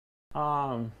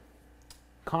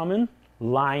Common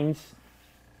lines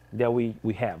that we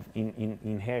have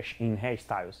in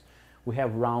hairstyles. We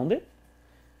have rounded.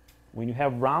 When you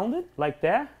have rounded like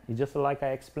that, it's just like I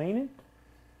explained it.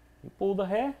 You pull the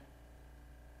hair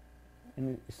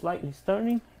and it's slightly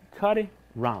turning, cut it,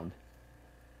 round.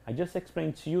 I just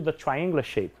explained to you the triangular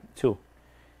shape too.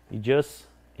 You just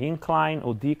incline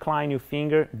or decline your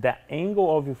finger, the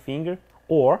angle of your finger,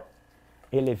 or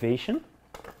elevation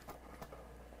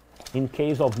in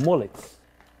case of mullets.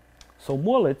 So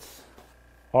mullets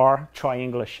are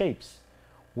triangular shapes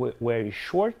where it's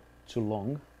short to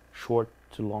long, short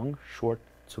to long, short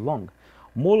to long.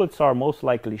 Mullets are most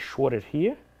likely shorter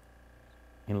here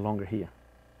and longer here,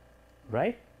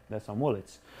 right? That's our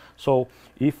mullets. So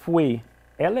if we,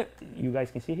 you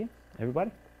guys can see here,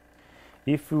 everybody?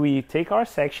 If we take our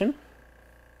section,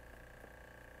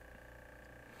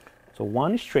 so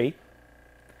one straight,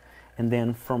 and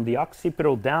then from the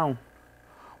occipital down,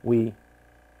 we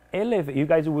elevate. You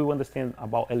guys will understand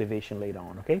about elevation later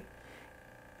on, okay?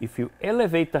 If you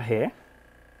elevate the hair,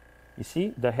 you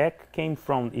see the hair came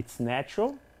from its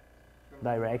natural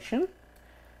direction.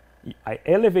 I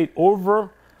elevate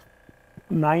over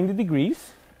 90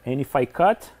 degrees, and if I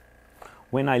cut,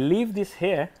 when I leave this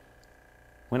hair,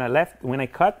 when I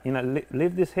cut and I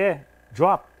leave this hair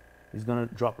drop, it's gonna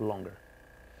drop longer.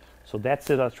 So that's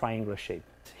it, a triangular shape.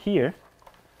 Here,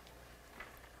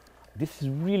 this is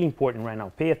really important right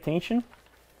now. Pay attention.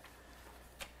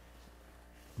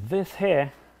 This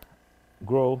hair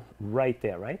grow right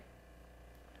there, right?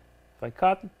 If I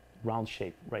cut, round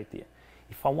shape right there.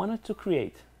 If I wanted to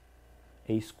create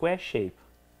a square shape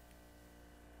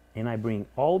and I bring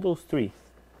all those three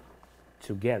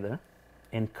together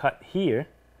and cut here,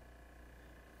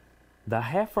 the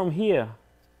hair from here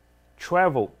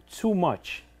travel too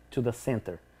much to the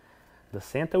center. The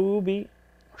center will be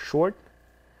short,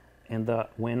 and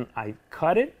when I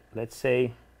cut it, let's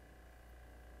say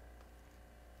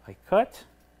I cut,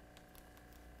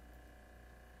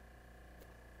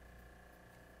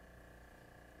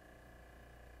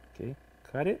 okay,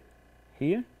 cut it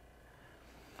here.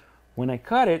 When I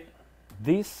cut it,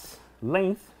 this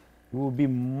length will be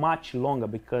much longer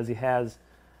because it has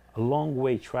a long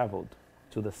way traveled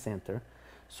to the center.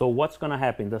 So what's going to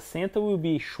happen? The center will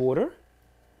be shorter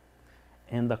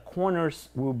and the corners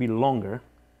will be longer.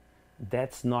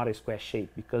 That's not a square shape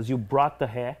because you brought the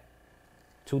hair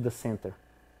to the center.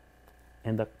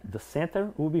 And the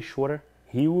center will be shorter,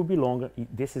 he will be longer.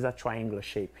 This is a triangular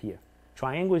shape here.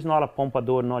 Triangle is not a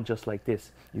pompadour, not just like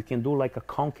this. You can do like a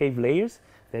concave layers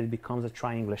that it becomes a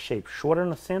triangular shape. Shorter in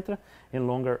the center and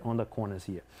longer on the corners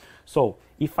here. So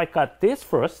if I cut this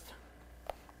first,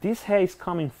 this hair is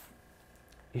coming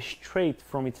straight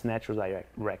from its natural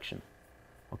direction.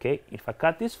 Okay, if I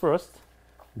cut this first,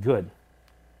 good.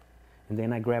 And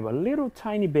then I grab a little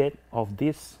tiny bit of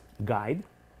this guide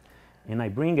and I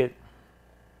bring it.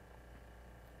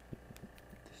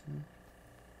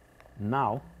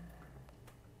 Now,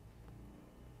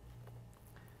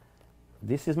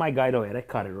 this is my guide already. I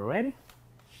cut it already.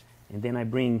 And then I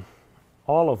bring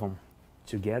all of them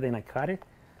together and I cut it.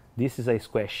 This is a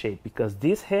square shape because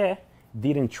this hair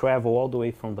didn't travel all the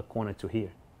way from the corner to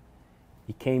here.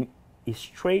 It came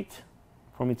straight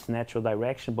from its natural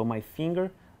direction, but my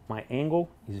finger, my angle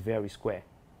is very square.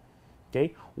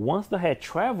 Okay? Once the hair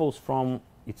travels from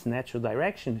its natural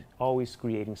direction, always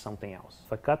creating something else.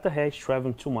 If I cut the hair, it's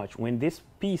traveling too much. When this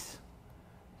piece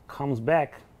comes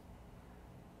back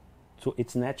to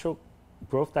its natural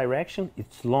growth direction,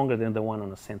 it's longer than the one on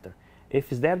the center.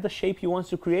 If is that the shape you want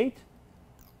to create,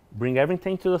 bring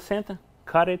everything to the center,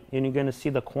 cut it, and you're gonna see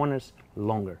the corners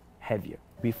longer, heavier.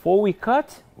 Before we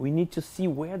cut, we need to see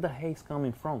where the hair is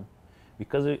coming from.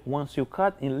 Because once you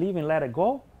cut and leave and let it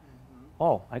go,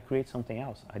 oh, I create something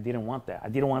else. I didn't want that. I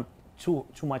didn't want too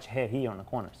much hair here on the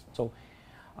corners. So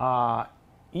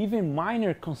even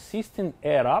minor consistent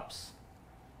air-ups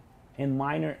and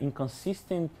minor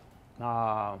inconsistent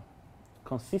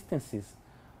consistencies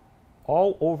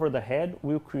all over the head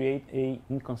will create a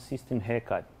inconsistent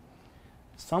haircut.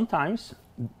 Sometimes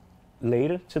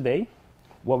later today,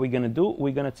 what we're gonna do,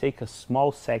 we're gonna take a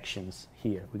small sections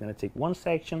here. We're gonna take one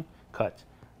section, cut,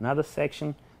 another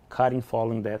section, cutting,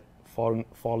 following that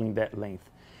length.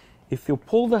 If you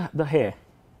pull the hair,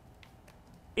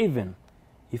 even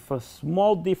if a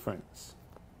small difference,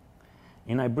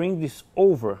 and I bring this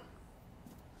over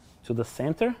to the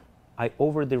center, I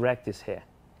over direct this hair.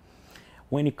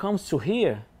 When it comes to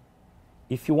here,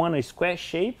 if you want a square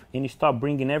shape and you start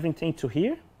bringing everything to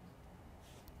here,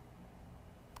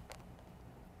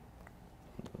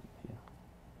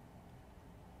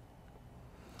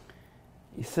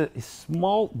 it's a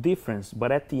small difference,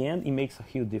 but at the end, it makes a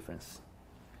huge difference.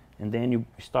 And then you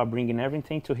start bringing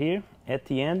everything to here. At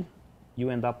the end, you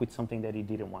end up with something that you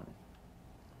didn't want.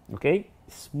 Okay?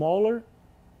 Smaller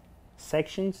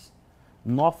sections,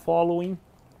 not following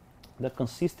the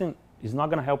consistent, is not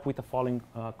going to help with the following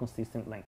consistent length.